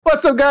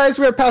What's up, guys?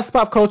 We're at Past the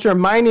Pop Culture.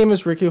 My name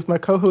is Ricky with my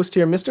co-host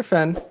here, Mr.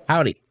 Fenn.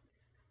 Howdy.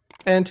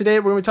 And today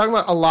we're going to be talking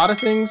about a lot of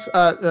things,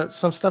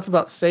 some stuff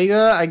about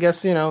Sega. I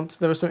guess,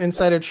 there was some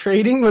insider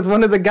trading with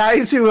one of the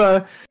guys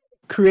who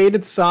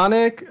created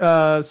Sonic,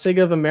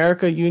 Sega of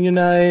America,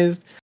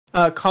 unionized.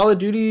 Call of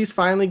Duty's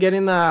finally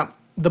getting the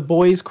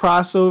boys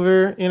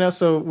crossover,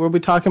 so we'll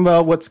be talking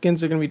about what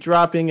skins are going to be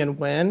dropping and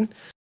when.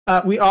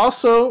 We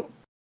also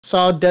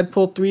saw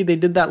Deadpool 3. They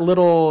did that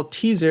little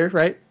teaser,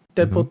 right?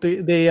 Deadpool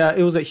 3.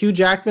 It was a Hugh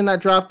Jackman that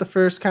dropped the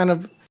first kind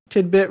of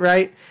tidbit,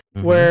 right?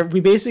 Where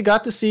we basically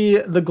got to see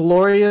the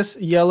glorious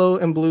yellow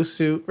and blue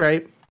suit,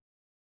 right?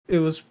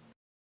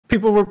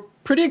 People were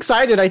pretty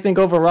excited, I think,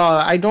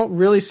 overall. I don't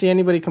really see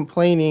anybody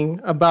complaining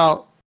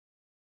about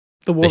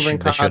the Wolverine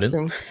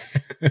costume.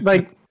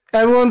 Like,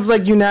 everyone's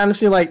like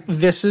unanimously like,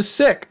 this is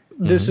sick.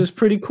 This is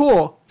pretty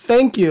cool.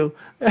 Thank you.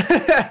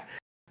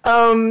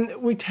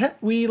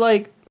 We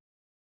like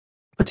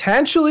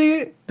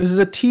potentially, this is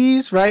a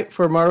tease, right,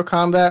 for Mortal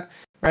Kombat,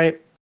 right?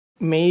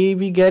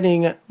 Maybe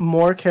getting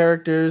more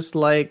characters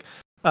like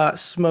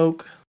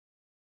Smoke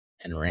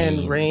and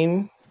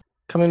Rain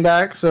coming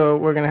back, so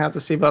we're gonna have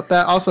to see about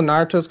that. Also,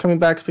 Naruto's coming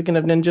back. Speaking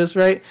of ninjas,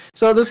 right?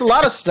 So there's a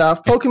lot of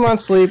stuff. Pokemon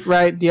Sleep,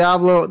 right?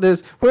 Diablo. We're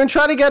gonna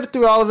try to get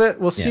through all of it.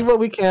 We'll see what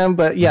we can,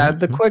 but yeah,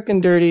 the quick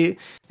and dirty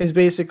is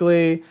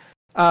basically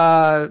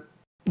the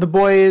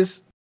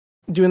boys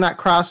doing that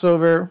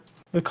crossover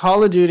with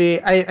Call of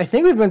Duty. I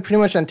think we've been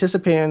pretty much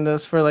anticipating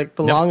this for like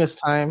the longest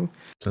time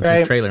since right?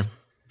 the trailer.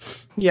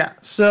 Yeah,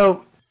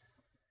 so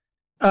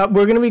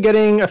we're going to be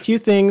getting a few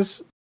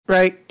things,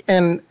 right?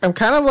 And I'm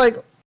kind of like,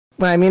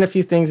 when I mean a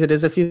few things, it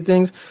is a few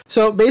things.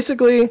 So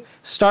basically,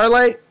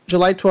 Starlight,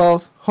 July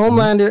 12th,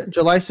 Homelander,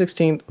 July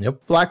 16th,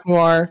 Black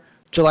Noir,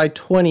 July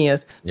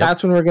 20th.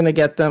 That's when we're going to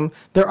get them.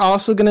 They're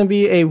also going to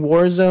be a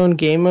Warzone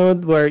game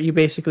mode where you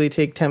basically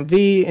take Temp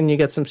V and you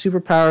get some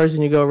superpowers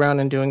and you go around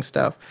and doing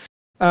stuff.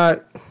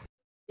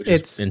 Which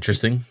is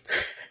interesting.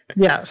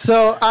 Yeah,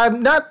 so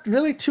I'm not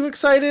really too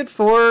excited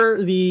for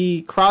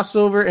the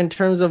crossover in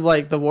terms of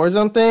like the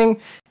Warzone thing.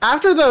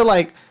 After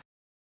the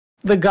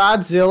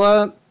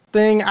Godzilla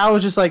thing, I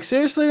was just like,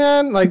 seriously,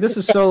 man? Like, this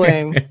is so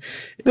lame.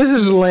 This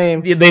is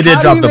lame. Yeah, they did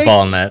drop the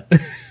ball on that.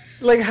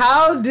 Like,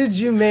 how did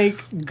you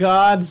make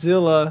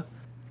Godzilla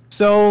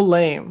so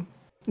lame?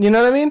 You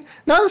know what I mean?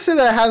 Not to say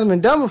that it hasn't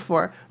been done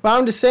before, but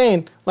I'm just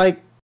saying,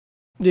 like,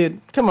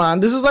 dude, come on.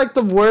 This was like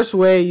the worst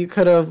way you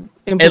could have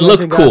implemented It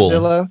looked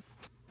Godzilla. Cool.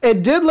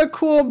 It did look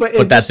cool, but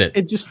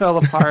it just fell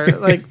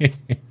apart. Like,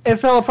 it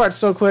fell apart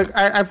so quick.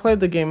 I played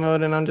the game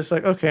mode, and I'm just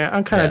like, okay,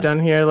 I'm kind of done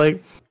here.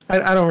 Like,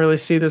 I don't really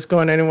see this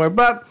going anywhere.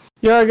 But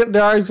there are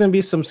going to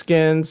be some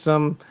skins,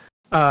 some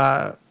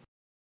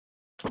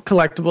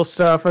collectible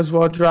stuff as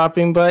well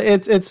dropping. But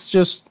it's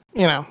just,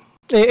 I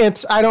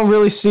don't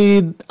really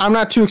see. I'm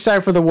not too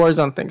excited for the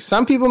Warzone thing.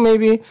 Some people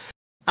maybe.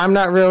 I'm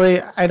not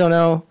really. I don't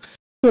know.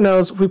 Who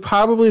knows? We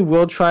probably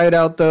will try it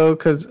out though,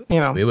 because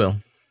we will.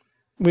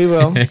 We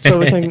will, so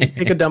we can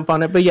take a dump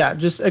on it. But yeah,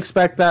 just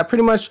expect that.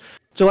 Pretty much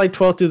July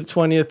 12th through the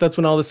 20th, that's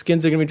when all the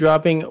skins are going to be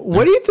dropping.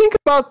 What do you think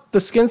about the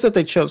skins that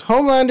they chose?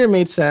 Homelander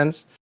made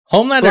sense.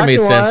 Homelander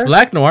made sense.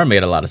 Black Noir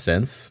made a lot of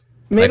sense.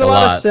 Made a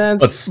lot of sense.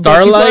 But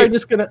Starlight...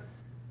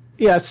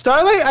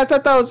 Starlight, I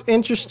thought that was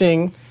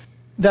interesting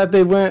that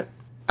they went...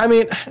 I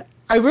mean,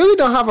 I really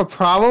don't have a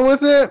problem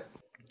with it.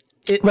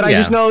 But I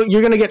just know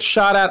you're going to get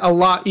shot at a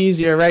lot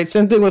easier, right?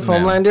 Same thing with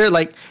Homelander.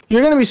 Like, you're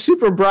going to be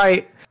super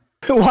bright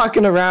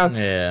walking around.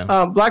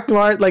 Black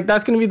Noir, like,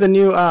 that's going to be the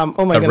new, oh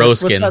my goodness, rose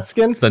skin. What's that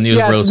skin? It's the new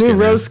rose skin.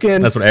 Rose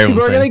skin. That's what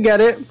everyone's saying. People are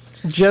going to get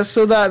it just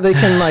so that they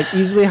can, like,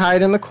 easily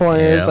hide in the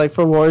corners, like,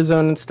 for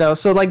Warzone and stuff.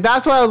 So, like,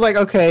 that's why I was like,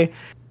 okay,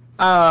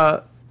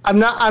 I'm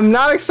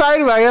not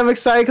excited, but I am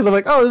excited because I'm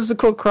like, oh, this is a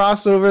cool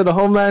crossover. The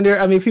Homelander,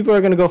 I mean, people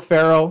are going to go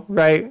feral,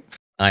 right?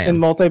 In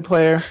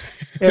multiplayer.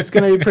 It's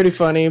going to be pretty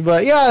funny.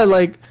 But, yeah,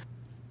 like,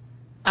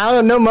 I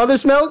don't know,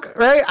 Mother's Milk,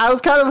 right? I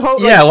was kind of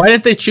hoping. Yeah, why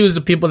didn't they choose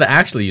the people that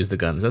actually use the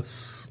guns?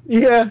 That's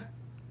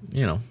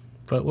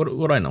but what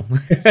do I know?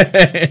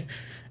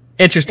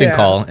 Interesting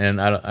call,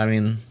 and I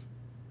mean,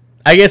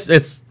 I guess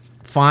it's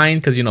fine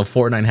because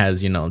Fortnite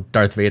has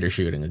Darth Vader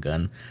shooting a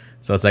gun,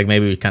 so it's like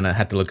maybe we kind of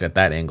had to look at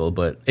that angle,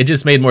 but it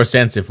just made more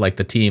sense if like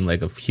the team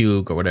like of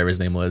Hugh or whatever his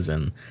name was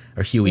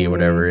or Huey or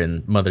whatever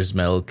and Mother's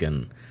Milk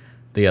and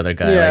the other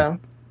guy. Like,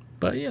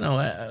 but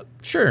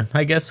sure,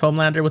 I guess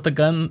Homelander with the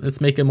gun,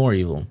 let's make him more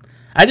evil.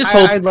 I just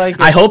hope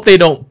I hope they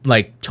don't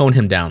like tone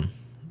him down.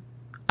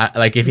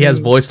 Like if he has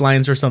voice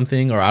lines or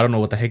something, or I don't know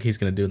what the heck he's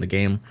gonna do in the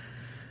game.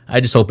 I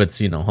just hope it's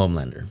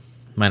Homelander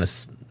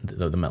minus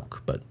the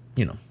milk, but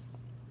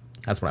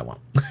that's what I want.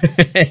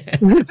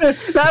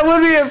 That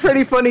would be a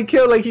pretty funny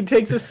kill. Like he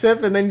takes a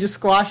sip and then just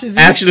squashes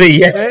you. Actually,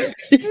 yeah.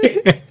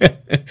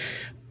 Right?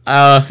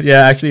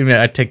 Actually,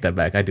 I take that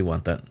back. I do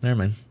want that. Never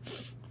mind.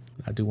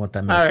 I do want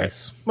that milk. All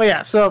right. Well,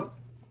 yeah. So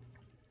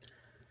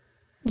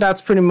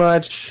that's pretty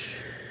much.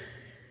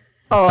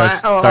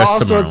 Starts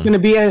tomorrow. It's gonna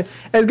be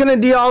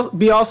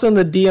be also in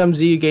the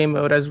DMZ game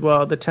mode as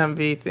well, the Temp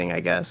V thing, I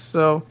guess.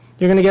 So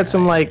you're gonna get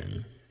some like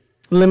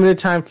limited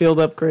time field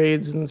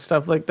upgrades and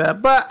stuff like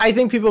that. But I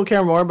think people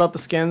care more about the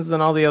skins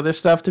than all the other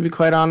stuff, to be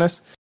quite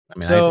honest. I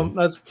mean, so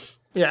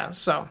that's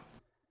so.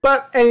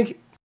 But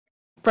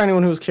for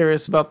anyone who's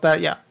curious about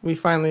that, we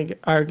finally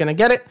are gonna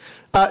get it.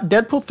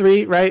 Deadpool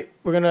 3, right?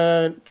 We're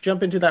gonna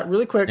jump into that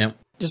really quick,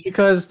 just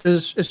because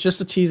it's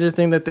just a teaser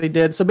thing that they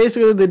did. So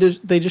basically,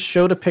 they just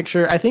showed a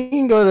picture. I think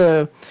you can go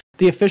to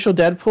the official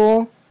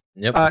Deadpool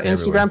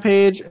Instagram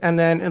page, and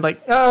then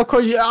of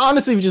course, you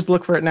honestly just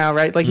look for it now,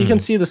 right? Like you can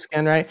see the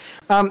skin, right?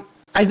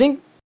 I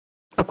think,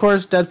 of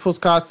course, Deadpool's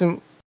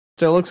costume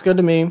still looks good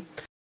to me.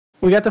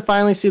 We got to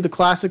finally see the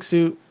classic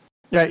suit,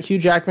 right? Hugh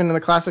Jackman in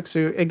the classic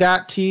suit. It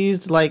got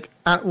teased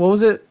what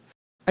was it?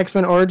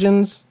 X-Men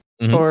Origins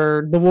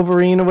or the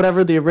Wolverine or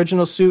whatever, the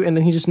original suit, and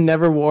then he just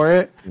never wore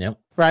it. Yep.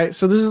 Right.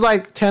 So this is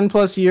like 10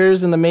 plus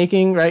years in the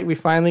making, right? We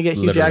finally get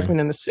Hugh Jackman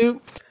in the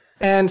suit.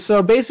 And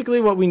so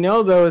basically what we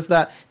know though is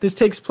that this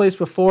takes place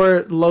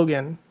before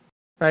Logan,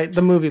 right?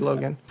 The movie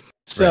Logan.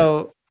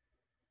 So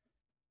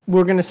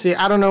we're going to see,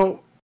 I don't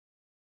know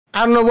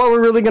what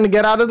we're really going to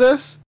get out of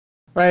this,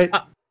 right?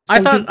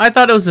 I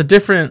thought it was a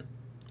different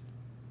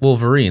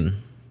Wolverine,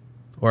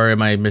 or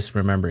am I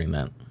misremembering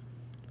that?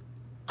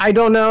 I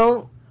don't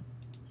know.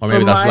 Or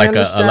maybe that's like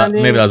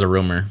maybe that was a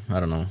rumor. I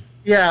don't know.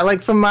 Yeah,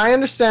 like from my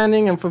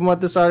understanding and from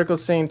what this article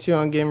is saying too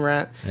on Game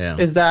Rant,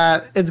 is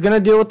that it's gonna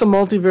deal with the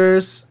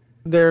multiverse.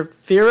 They're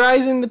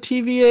theorizing the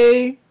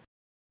TVA,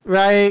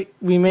 right?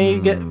 We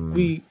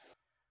may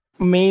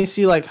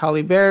see like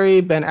Halle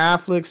Berry, Ben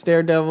Affleck's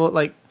Daredevil.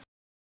 Like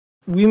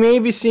we may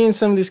be seeing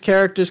some of these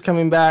characters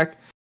coming back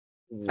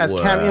as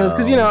cameos,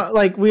 because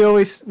like we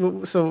always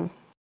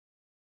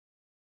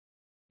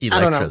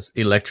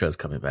Elektra's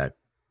coming back.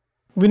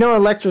 We know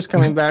Elektra's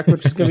coming back,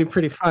 which is gonna be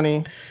pretty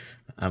funny.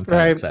 I'm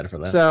kind of excited for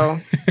that. So,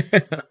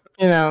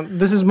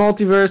 this is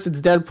multiverse.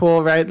 It's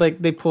Deadpool, right?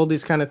 Like they pull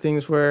these kind of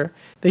things where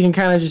they can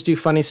kind of just do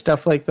funny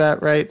stuff like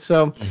that, right?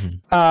 So,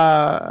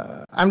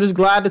 I'm just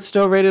glad it's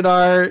still rated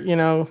R.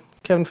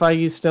 Kevin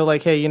Feige's still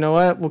like, hey, you know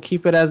what? We'll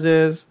keep it as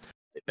is.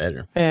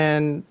 Better.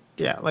 And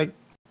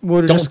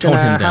we're just gonna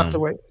have to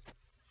wait.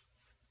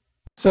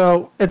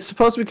 So it's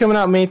supposed to be coming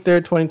out May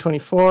 3rd,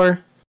 2024.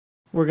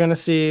 We're going to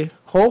see,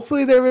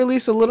 hopefully they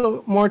release a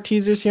little more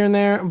teasers here and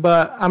there,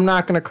 but I'm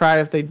not going to cry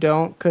if they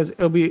don't, because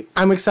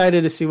I'm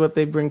excited to see what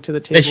they bring to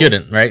the table. They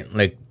shouldn't, right?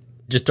 Like,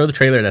 just throw the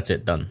trailer, that's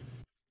it, done.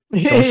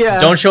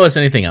 Don't show us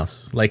anything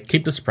else. Like,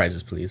 keep the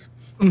surprises, please.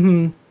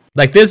 Mm-hmm.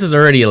 Like, this is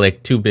already,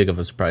 like, too big of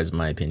a surprise, in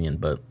my opinion,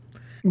 but...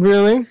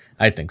 Really?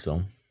 I think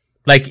so.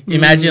 Like,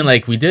 imagine,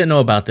 like, we didn't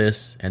know about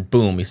this, and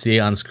boom, we see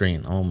it on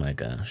screen. Oh, my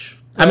gosh.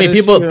 I mean,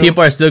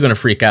 people are still going to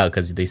freak out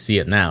because they see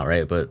it now,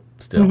 right? But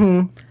still...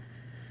 Mm-hmm.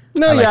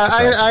 No,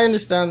 I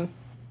understand,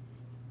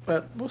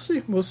 but we'll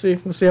see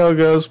how it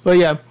goes. But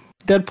yeah,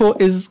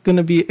 Deadpool is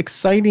gonna be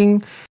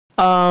exciting.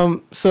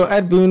 So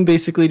Ed Boon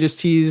basically just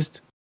teased,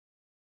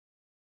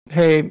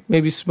 hey,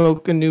 maybe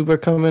Smoke and Noob are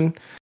coming,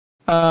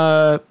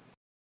 or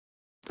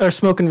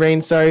Smoke and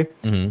Rain, sorry,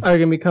 are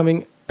gonna be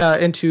coming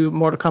into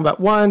Mortal Kombat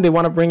 1. They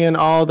want to bring in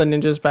all the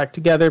ninjas back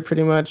together,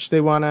 pretty much.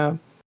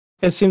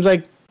 It seems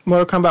like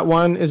Mortal Kombat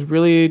 1 is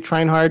really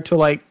trying hard to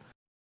like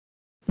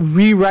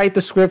rewrite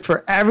the script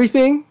for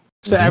everything.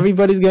 So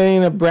everybody's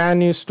getting a brand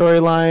new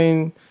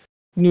storyline,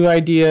 new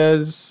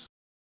ideas,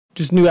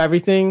 just new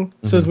everything.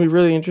 So it's going to be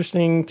really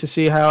interesting to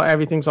see how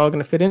everything's all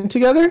going to fit in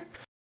together.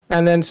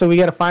 And then so we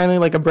got to finally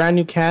like a brand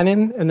new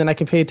canon, and then I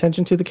can pay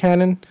attention to the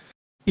canon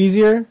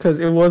easier, because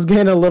it was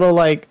getting a little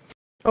like,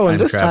 in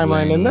this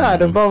timeline and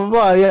that and blah blah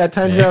blah. Yeah,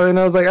 time traveling.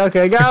 And I was like,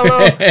 okay, I got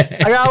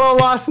a little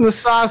lost in the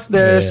sauce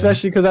there,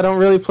 especially because I don't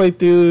really play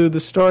through the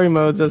story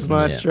modes as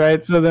much,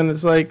 right? So then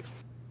it's like,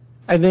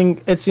 I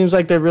think it seems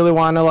like they really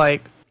want to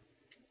like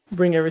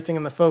bring everything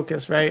in the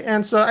focus, right?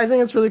 And so I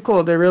think it's really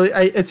cool.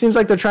 It seems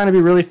like they're trying to be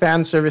really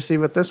fan servicey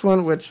with this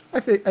one, which I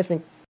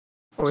think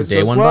always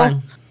goes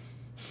well.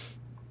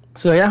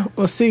 So yeah,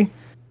 we'll see.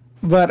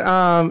 But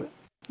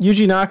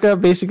Yuji Naka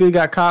basically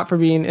got caught for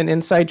being an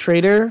inside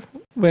trader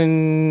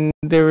when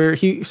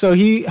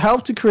he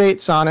helped to create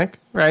Sonic,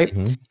 right?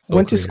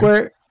 Went to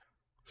Square,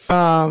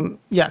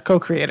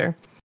 co-creator.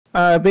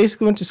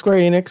 Basically went to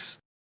Square Enix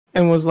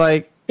and was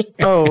like,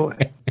 oh,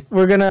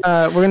 we're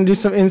gonna do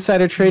some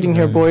insider trading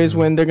here, boys.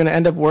 When they're gonna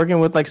end up working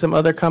with like some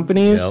other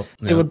companies,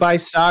 they would buy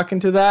stock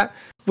into that,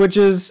 which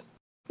is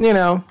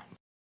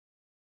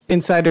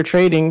insider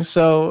trading.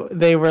 So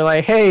they were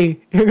like, hey,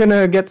 you're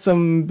gonna get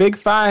some big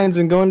fines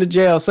and go into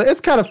jail. So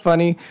it's kind of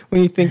funny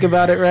when you think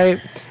about it, right?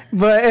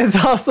 But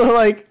it's also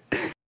like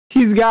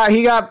he's got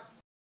to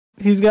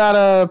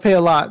pay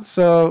a lot.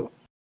 So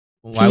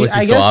why was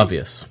he so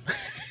obvious?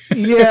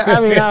 Yeah, I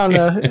mean, I don't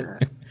know.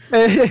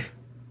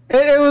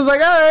 It was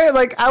like, all right,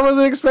 like I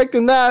wasn't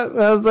expecting that.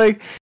 I was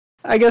like,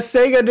 I guess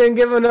Sega didn't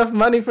give enough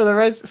money for the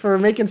rights for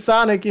making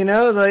Sonic,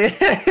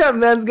 Like, a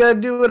man's gotta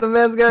do what a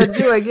man's gotta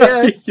do, I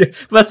guess.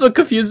 That's what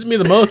confuses me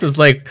the most. Is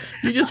like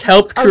you just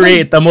helped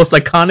create the most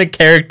iconic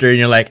character, and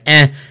you're like,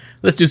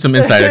 let's do some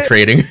insider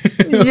trading.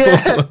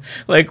 Yeah,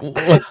 like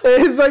what?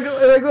 It's like,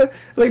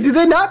 did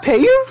they not pay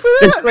you for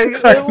that? Like,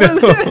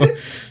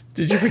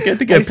 Did you forget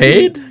to get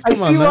paid? I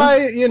see why,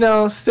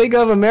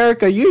 Sega of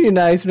America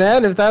unionized,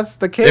 man. If that's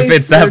the case. If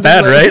it's that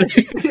bad, right?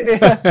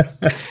 Yeah.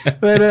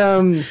 But,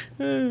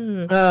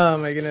 oh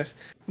my goodness.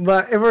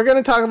 But if we're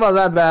going to talk about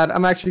that bad,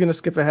 I'm actually going to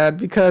skip ahead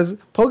because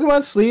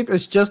Pokemon Sleep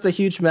is just a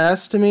huge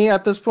mess to me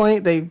at this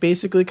point. They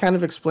basically kind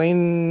of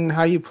explain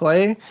how you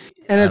play.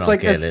 And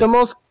it's the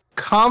most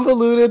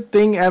convoluted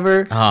thing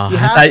ever.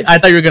 I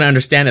thought you were going to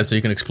understand it so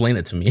you can explain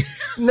it to me.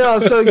 No,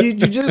 so you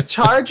just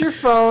charge your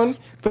phone,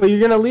 but you're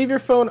going to leave your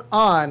phone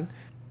on,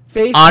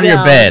 face on down,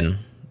 your bed.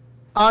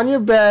 On your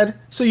bed,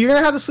 so you're going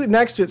to have to sleep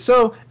next to it.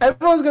 So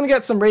everyone's going to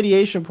get some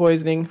radiation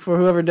poisoning for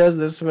whoever does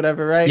this or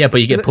whatever, right? Yeah,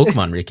 but you get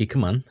Pokemon, Ricky,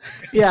 come on.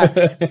 Yeah,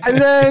 and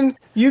then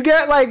you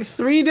get like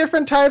 3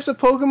 different types of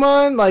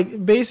Pokemon,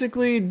 like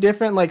basically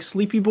different like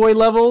Sleepy Boy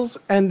levels,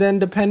 and then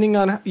depending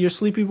on your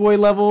Sleepy Boy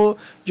level,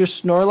 your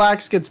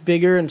Snorlax gets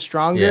bigger and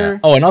stronger. Yeah.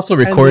 Oh, and also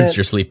records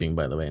your sleeping,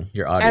 by the way,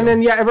 your audio. And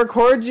then, it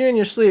records you in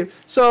your sleep.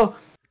 So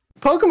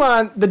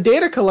Pokemon, the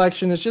data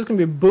collection is just gonna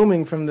be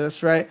booming from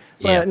this, right?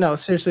 But no,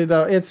 seriously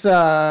though, it's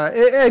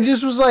it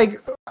just was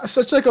like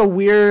such like a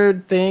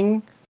weird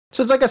thing.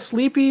 So it's like a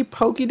sleepy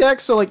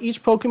Pokédex. So like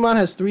each Pokemon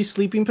has 3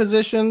 sleeping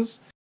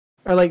positions,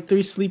 or like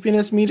 3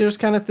 sleepiness meters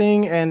kind of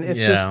thing, and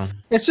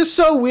it's just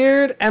so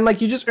weird. And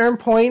like you just earn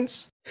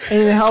points,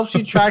 and it helps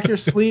you track your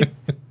sleep.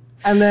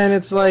 And then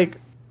it's like,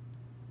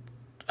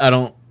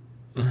 So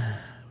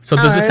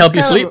does this help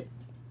you sleep?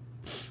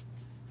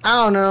 I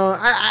don't know.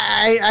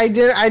 I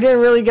didn't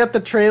really get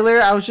the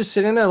trailer. I was just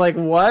sitting there like,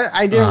 what?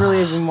 I didn't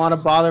really even want to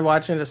bother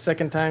watching it a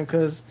second time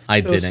because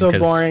it was so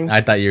boring.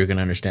 I thought you were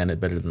gonna understand it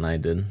better than I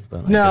did.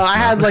 But no, I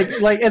had like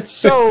it's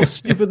so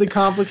stupidly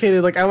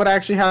complicated. Like I would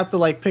actually have to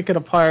like pick it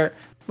apart,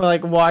 but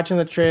like watching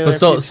the trailer. But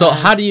so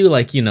how do you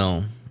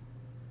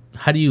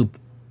how do you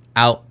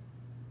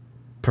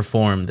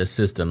outperform the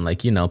system?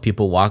 Like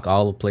people walk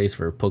all the place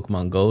for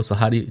Pokemon Go. So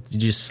how do you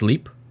just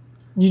sleep?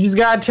 You just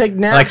gotta take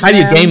naps. Like, how do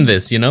you game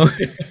this?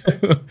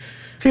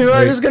 People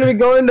are just gonna be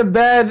going to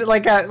bed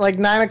like at like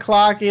 9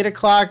 o'clock, 8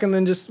 o'clock, and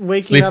then just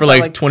waking sleep up for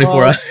like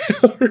 24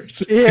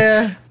 hours.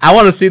 Yeah. I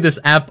want to see this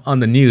app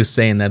on the news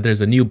saying that there's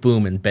a new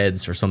boom in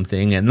beds or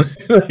something, and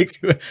like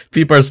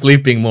people are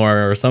sleeping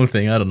more or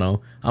something. I don't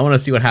know. I want to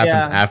see what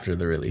happens after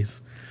the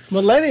release.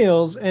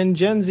 Millennials and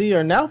Gen Z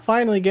are now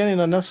finally getting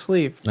enough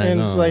sleep.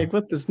 It's like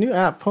with this new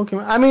app,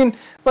 Pokemon. I mean,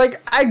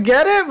 like I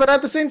get it, but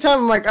at the same time,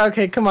 I'm like,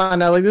 okay, come on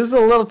now. Like this is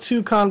a little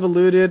too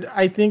convoluted.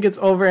 I think it's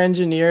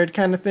over-engineered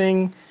kind of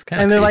thing.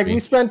 And they're like, we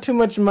spent too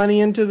much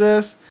money into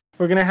this.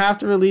 We're gonna have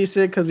to release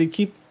it because we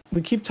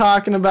keep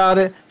talking about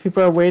it.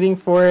 People are waiting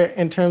for it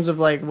in terms of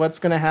like what's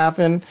gonna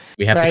happen.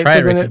 We have to try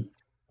it, Ricky.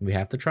 We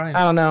have to try it.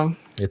 I don't know.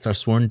 It's our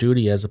sworn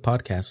duty as a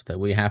podcast that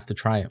we have to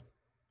try it.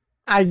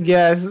 I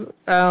guess.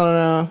 I don't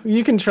know.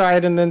 You can try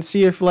it and then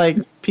see if like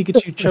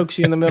Pikachu chokes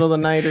you in the middle of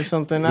the night or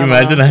something.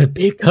 Imagine a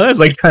big cuz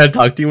like trying to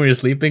talk to you when you're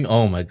sleeping.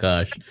 Oh my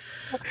gosh.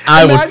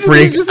 I would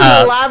freak just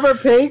out. An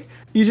elaborate pink.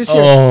 You just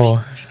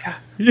hear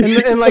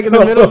in like in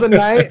the middle of the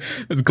night.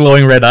 It's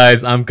glowing red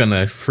eyes. I'm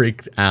gonna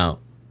freak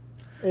out.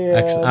 Yeah,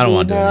 actually, I don't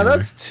want to do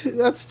it.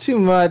 That's too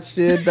much,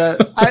 dude.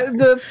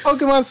 The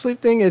Pokemon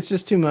sleep thing is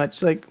just too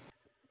much. Like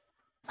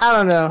I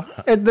don't know.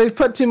 They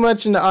put too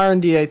much into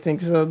R&D, I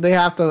think, so they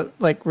have to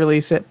like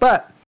release it.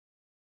 But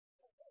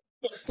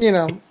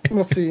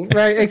we'll see.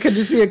 Right? It could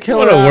just be a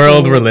killer. What a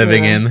world we're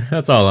living in.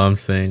 That's all I'm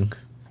saying.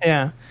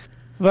 Yeah.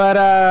 But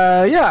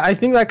I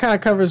think that kind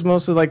of covers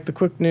most of like the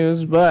quick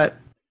news. But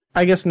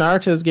I guess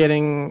Naruto's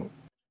getting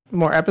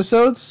more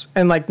episodes,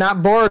 and like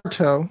not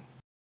Boruto.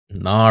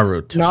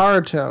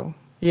 Naruto.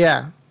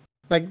 Yeah.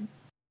 Like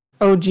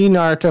OG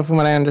Naruto, from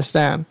what I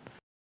understand.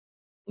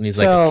 When he's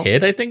like a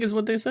kid, I think is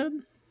what they said.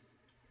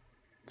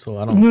 So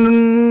I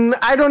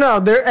don't know.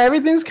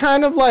 Everything's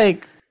kind of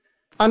like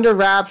under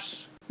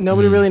wraps.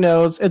 Nobody really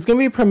knows. It's gonna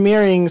be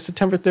premiering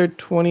September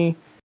 3rd,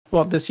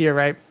 this year,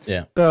 right?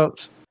 Yeah. So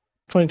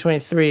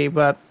 2023,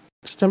 but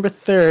September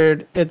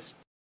 3rd. It's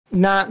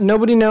not.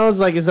 Nobody knows.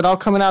 Like, is it all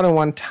coming out at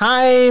one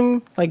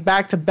time? Like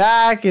back to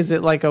back? Is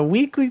it like a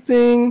weekly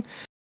thing?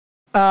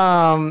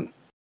 But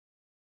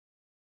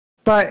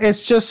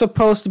it's just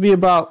supposed to be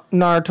about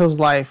Naruto's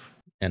life.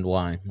 And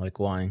why? Like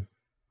why?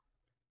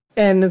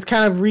 And it's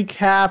kind of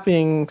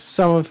recapping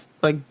some of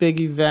like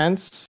big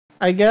events,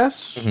 I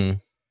guess. Mm-hmm.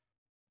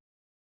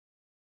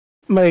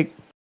 Like,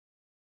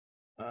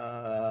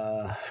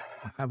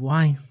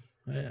 why?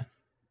 Yeah.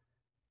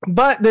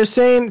 But they're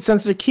saying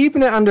since they're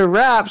keeping it under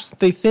wraps,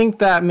 they think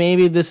that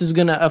maybe this is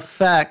gonna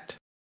affect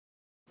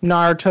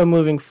Naruto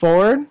moving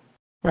forward,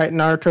 right?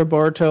 Naruto,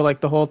 Boruto, like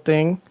the whole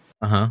thing.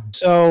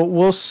 So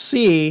we'll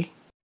see.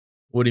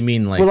 What do you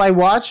mean, like? Will I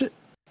watch it?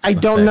 I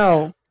don't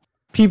know.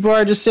 People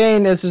are just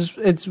saying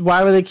it's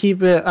why would they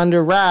keep it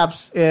under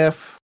wraps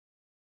if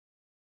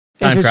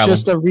it's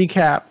just a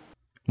recap?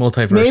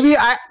 Multiverse. Maybe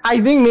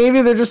I think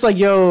maybe they're just like,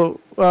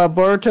 yo,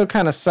 Boruto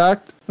kind of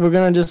sucked. We're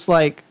gonna just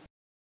like,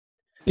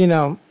 get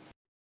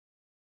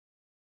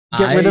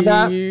rid of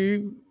that.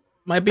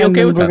 Might be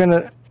okay with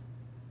that.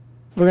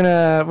 We're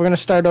gonna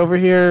start over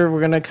here.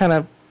 We're gonna kind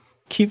of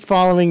keep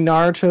following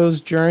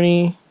Naruto's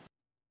journey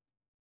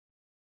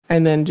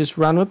and then just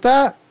run with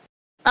that.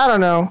 I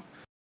don't know.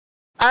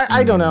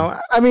 I don't know.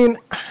 I mean,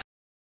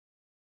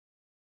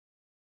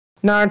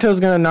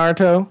 Naruto's gonna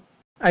Naruto,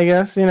 I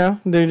guess, you know?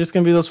 They're just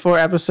gonna be those 4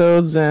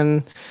 episodes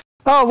and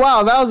oh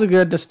wow, that was a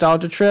good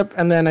nostalgia trip,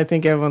 and then I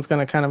think everyone's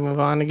gonna kind of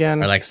move on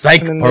again. Or like,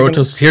 psych,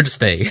 Boruto's here to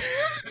stay.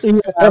 Yeah,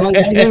 like,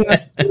 I think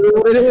that's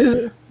what it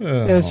is.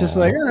 It's just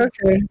like, oh,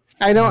 okay.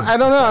 I don't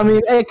know. I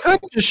mean, it could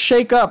just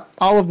shake up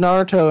all of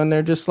Naruto, and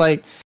they're just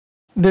like,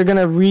 they're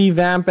gonna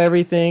revamp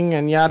everything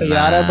and yada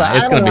yada. But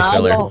it's gonna be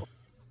filler.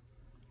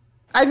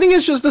 I think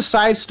it's just a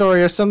side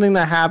story or something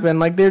that happened.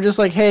 Like, they're just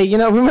like, hey, you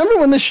know, remember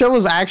when the show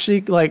was actually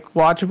like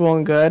watchable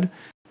and good?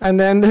 And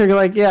then they're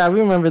like, yeah,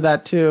 we remember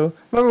that too.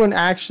 Remember when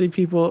actually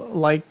people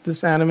liked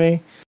this anime?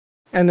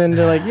 And then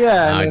they're like,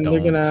 yeah, and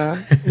then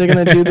they're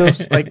gonna do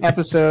those like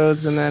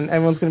episodes, and then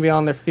everyone's gonna be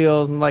on their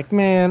field and like,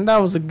 man,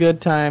 that was a good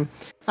time.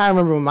 I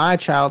remember when my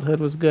childhood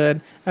was good,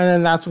 and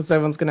then that's what's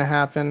everyone's gonna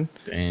happen.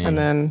 Damn. And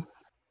then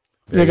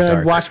they're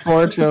gonna watch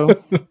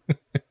Boruto,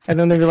 and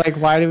then they'll be like,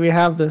 why do we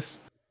have this?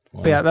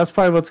 Wow. Yeah, that's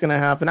probably what's gonna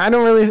happen. I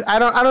don't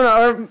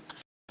know.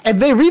 If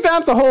they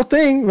revamp the whole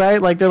thing,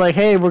 right? Like, they're like,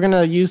 hey, we're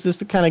gonna use this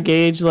to kind of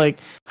gauge like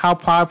how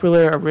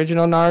popular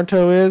original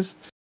Naruto is,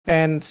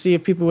 and see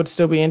if people would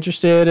still be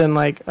interested in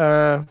like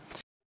a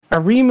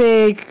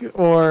remake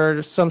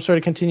or some sort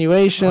of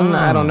continuation.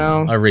 I don't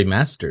know. A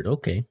remastered.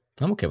 Okay,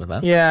 I'm okay with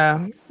that.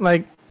 Yeah,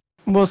 like,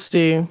 we'll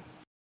see.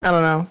 I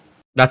don't know.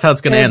 That's how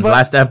it's gonna end.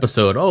 Last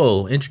episode.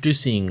 Oh,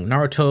 introducing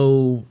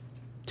Naruto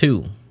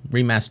 2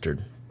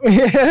 remastered.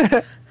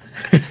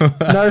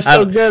 Naruto's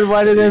so good.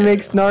 Why did they make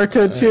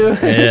Naruto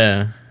 2?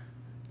 Yeah,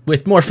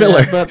 with more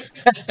filler. Yeah,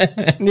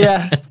 but,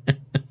 yeah.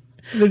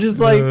 They're just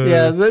like,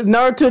 the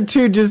Naruto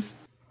 2 just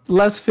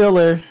less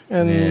filler,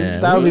 and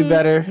that would be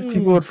better.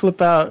 People would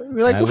flip out.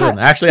 Be like, what?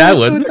 Actually, I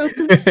would.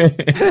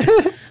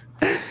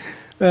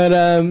 But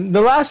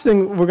the last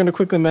thing we're going to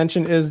quickly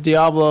mention is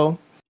Diablo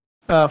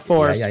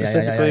 4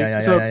 specifically.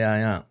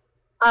 Yeah.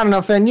 I don't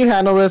know, Finn, you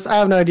handle this. I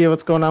have no idea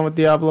what's going on with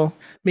Diablo.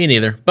 Me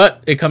neither.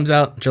 But it comes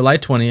out July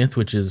 20th,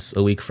 which is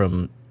a week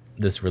from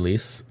this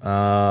release.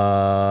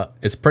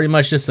 It's pretty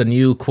much just a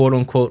new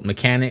quote-unquote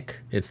mechanic.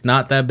 It's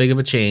not that big of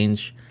a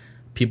change.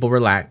 People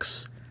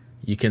relax.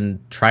 You can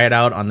try it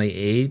out on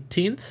the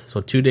 18th. So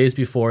 2 days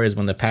before is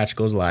when the patch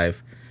goes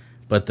live.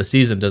 But the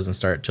season doesn't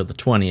start till the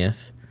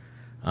 20th.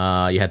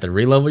 You have to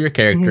re-level your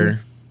character.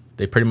 Mm-hmm.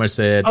 They pretty much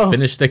said,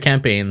 finish the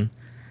campaign.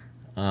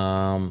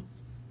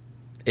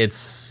 It's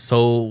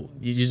so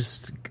you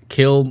just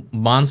kill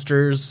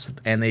monsters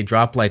and they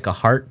drop like a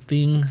heart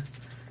thing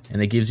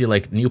and it gives you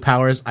like new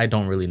powers. I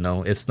don't really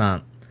know. It's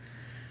not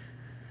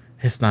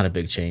a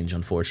big change,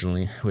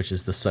 unfortunately, which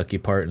is the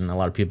sucky part, and a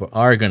lot of people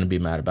are going to be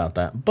mad about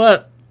that.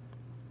 But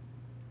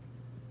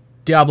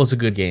Diablo's a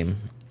good game,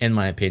 in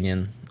my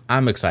opinion.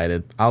 I'm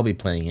excited. I'll be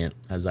playing it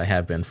as I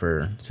have been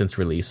since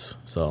release.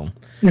 So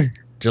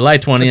July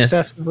 20th.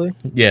 Obsessively.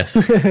 Yes,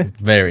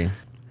 very.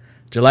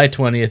 July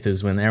 20th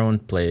is when everyone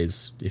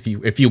plays.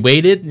 If you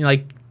waited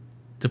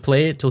to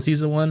play it till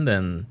season 1,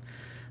 then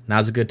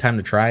now's a good time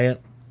to try it.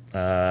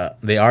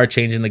 They are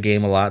changing the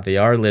game a lot. They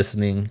are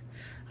listening.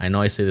 I know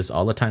I say this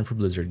all the time for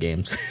Blizzard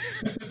games,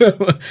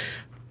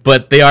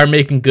 but they are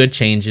making good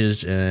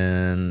changes,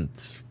 and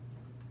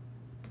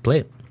play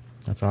it.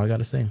 That's all I got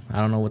to say. I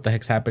don't know what the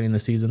heck's happening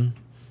this season.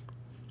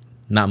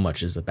 Not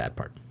much is the bad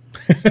part.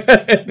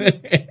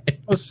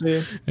 We'll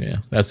see. Yeah,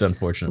 that's the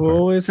unfortunate we'll part.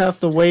 Always have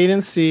to wait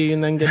and see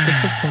and then get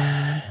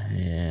disappointed.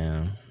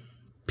 Yeah.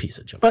 Piece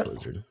of junk,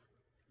 Blizzard.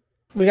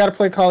 We got to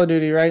play Call of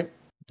Duty, right?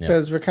 Yep.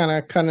 Because we're kind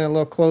of cutting it a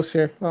little close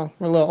here. Well,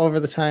 we're a little over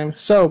the time.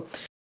 So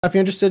if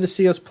you're interested to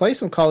see us play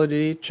some Call of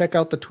Duty, check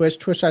out the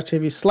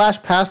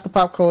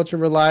twitch.tv/PassThePopCulture.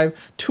 We're live.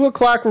 2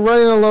 o'clock. We're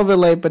running a little bit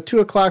late, but 2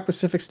 o'clock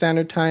Pacific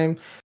Standard Time.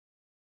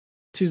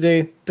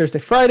 Tuesday, Thursday,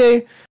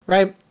 Friday,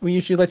 right? We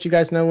usually let you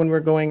guys know when we're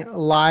going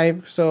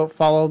live. So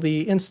follow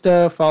the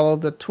Insta, follow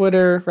the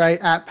Twitter, right?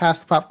 At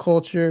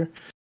 @PassThePopCulture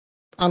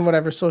on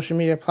whatever social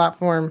media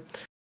platform.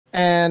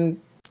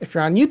 And if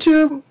you're on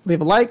YouTube,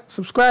 leave a like,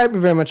 subscribe. We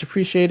very much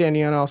appreciate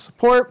any and all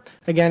support.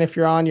 Again, if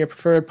you're on your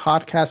preferred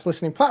podcast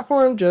listening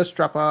platform, just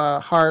drop a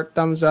heart,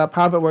 thumbs up,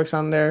 however it works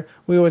on there.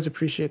 We always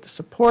appreciate the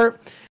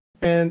support.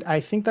 And I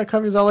think that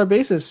covers all our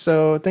bases.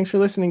 So thanks for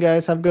listening,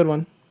 guys. Have a good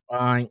one.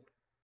 Bye.